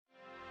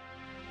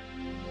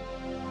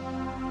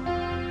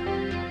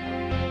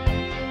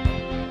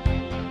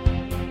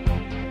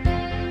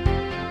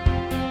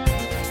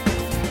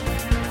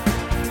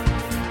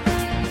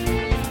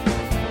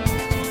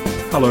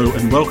Hello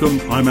and welcome,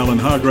 I'm Alan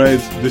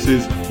Hargraves, this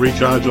is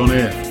Recharge on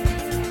Air.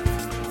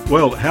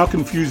 Well, how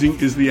confusing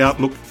is the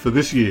outlook for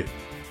this year?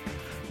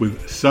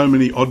 With so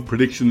many odd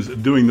predictions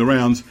doing the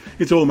rounds,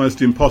 it's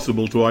almost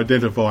impossible to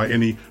identify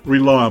any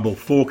reliable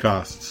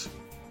forecasts.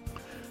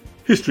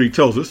 History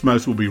tells us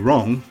most will be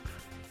wrong.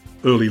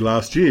 Early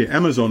last year,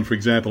 Amazon, for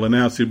example,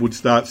 announced it would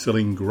start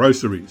selling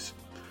groceries.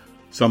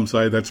 Some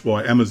say that's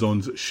why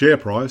Amazon's share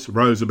price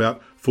rose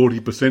about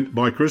 40%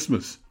 by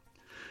Christmas.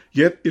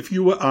 Yet, if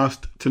you were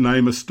asked to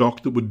name a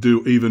stock that would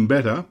do even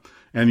better,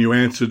 and you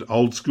answered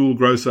old school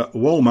grocer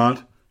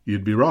Walmart,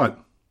 you'd be right.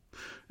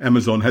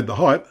 Amazon had the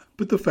hype,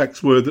 but the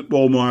facts were that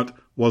Walmart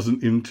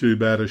wasn't in too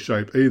bad a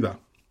shape either.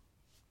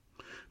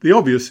 The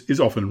obvious is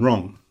often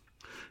wrong.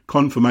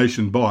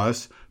 Confirmation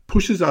bias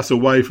pushes us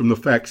away from the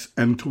facts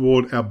and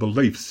toward our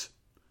beliefs.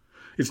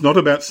 It's not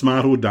about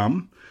smart or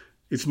dumb,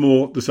 it's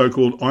more the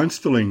so-called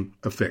Einstein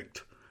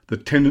effect, the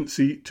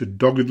tendency to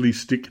doggedly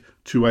stick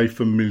to a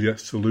familiar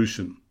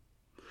solution.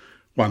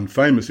 One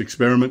famous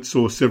experiment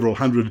saw several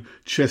hundred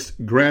chess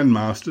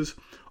grandmasters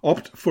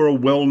opt for a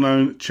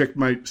well-known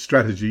checkmate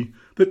strategy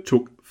that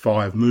took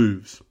 5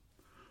 moves.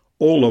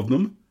 All of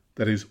them,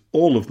 that is,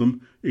 all of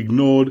them,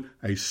 ignored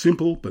a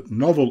simple but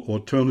novel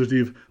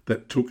alternative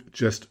that took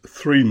just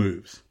 3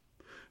 moves.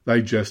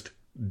 They just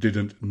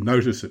didn't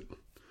notice it.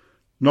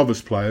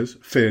 Novice players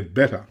fared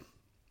better.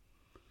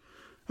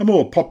 A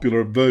more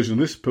popular version of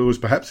this was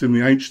perhaps in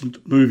the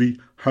ancient movie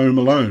Home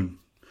Alone.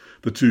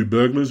 The 2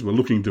 burglars were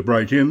looking to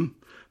break in.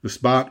 The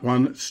smart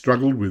one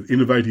struggled with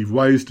innovative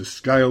ways to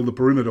scale the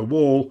perimeter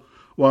wall,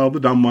 while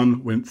the dumb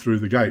one went through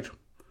the gate.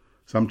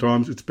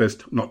 Sometimes it's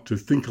best not to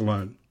think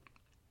alone.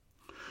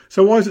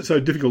 So why is it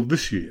so difficult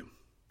this year?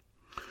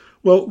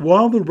 Well,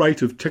 while the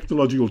rate of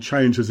technological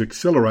change has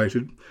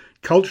accelerated,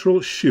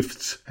 cultural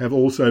shifts have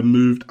also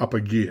moved up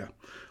a gear,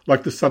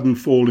 like the sudden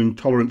fall in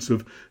tolerance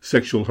of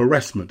sexual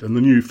harassment and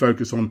the new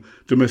focus on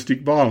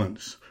domestic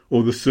violence,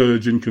 or the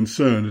surge in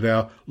concern at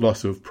our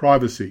loss of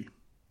privacy.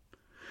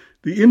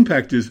 The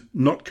impact is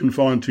not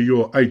confined to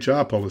your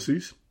HR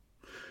policies.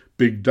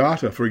 Big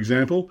data, for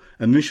example,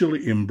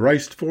 initially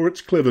embraced for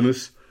its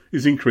cleverness,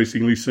 is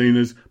increasingly seen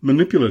as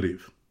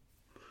manipulative.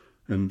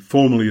 And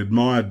formerly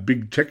admired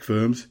big tech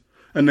firms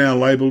are now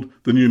labelled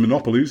the new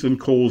monopolies, and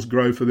calls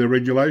grow for their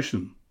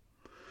regulation.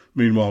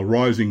 Meanwhile,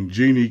 rising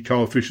Gini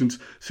coefficients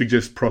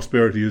suggest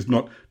prosperity is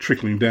not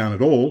trickling down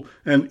at all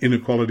and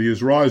inequality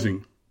is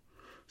rising.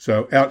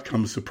 So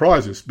outcomes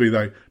surprise us, be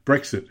they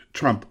Brexit,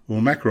 Trump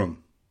or Macron.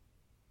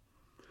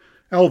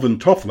 Alvin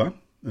Toffler,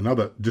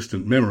 another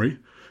distant memory,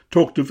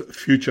 talked of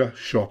future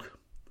shock.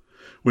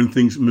 When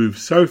things move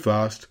so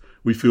fast,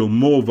 we feel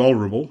more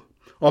vulnerable,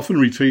 often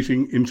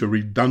retreating into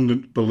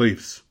redundant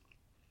beliefs.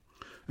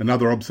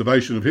 Another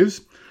observation of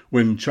his: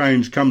 when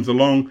change comes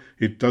along,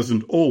 it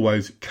doesn't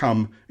always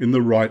come in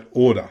the right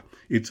order.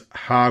 It's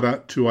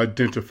harder to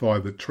identify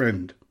the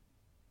trend.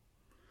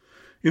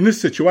 In this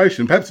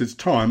situation, perhaps it's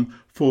time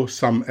for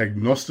some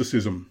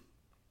agnosticism.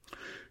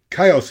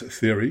 Chaos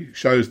theory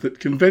shows that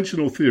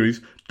conventional theories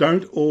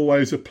don't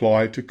always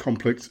apply to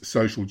complex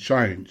social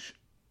change.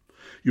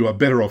 You are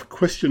better off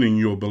questioning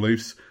your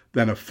beliefs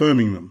than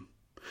affirming them.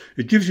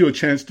 It gives you a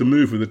chance to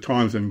move with the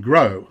times and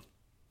grow.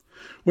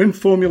 When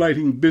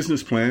formulating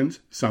business plans,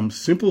 some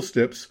simple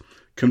steps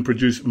can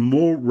produce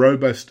more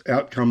robust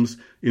outcomes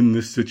in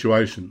this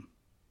situation.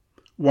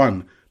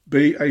 1.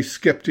 Be a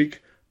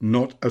skeptic,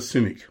 not a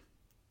cynic.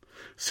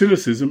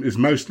 Cynicism is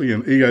mostly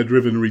an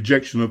ego-driven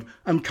rejection of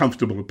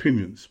uncomfortable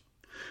opinions.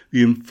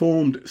 The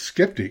informed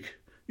skeptic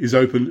is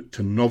open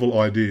to novel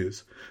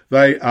ideas.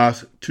 They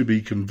ask to be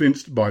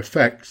convinced by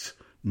facts,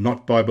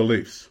 not by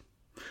beliefs.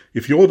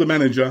 If you're the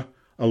manager,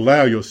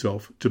 allow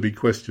yourself to be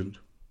questioned.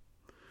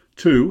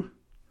 2.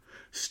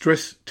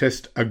 Stress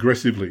test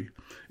aggressively.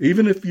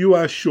 Even if you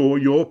are sure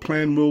your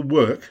plan will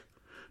work,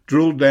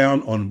 drill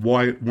down on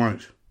why it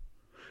won't.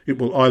 It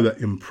will either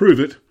improve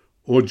it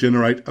or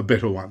generate a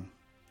better one.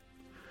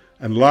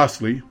 And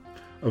lastly,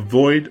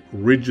 avoid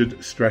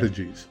rigid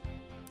strategies.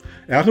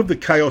 Out of the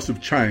chaos of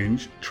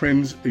change,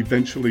 trends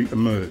eventually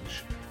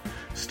emerge.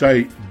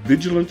 Stay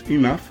vigilant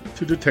enough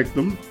to detect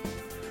them,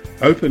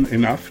 open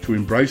enough to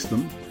embrace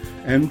them,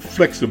 and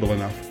flexible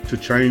enough to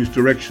change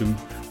direction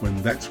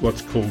when that's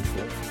what's called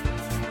for.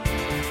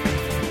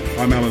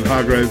 I'm Alan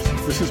Hargraves.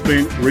 This has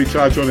been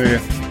Recharge on Air.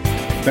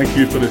 Thank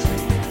you for listening.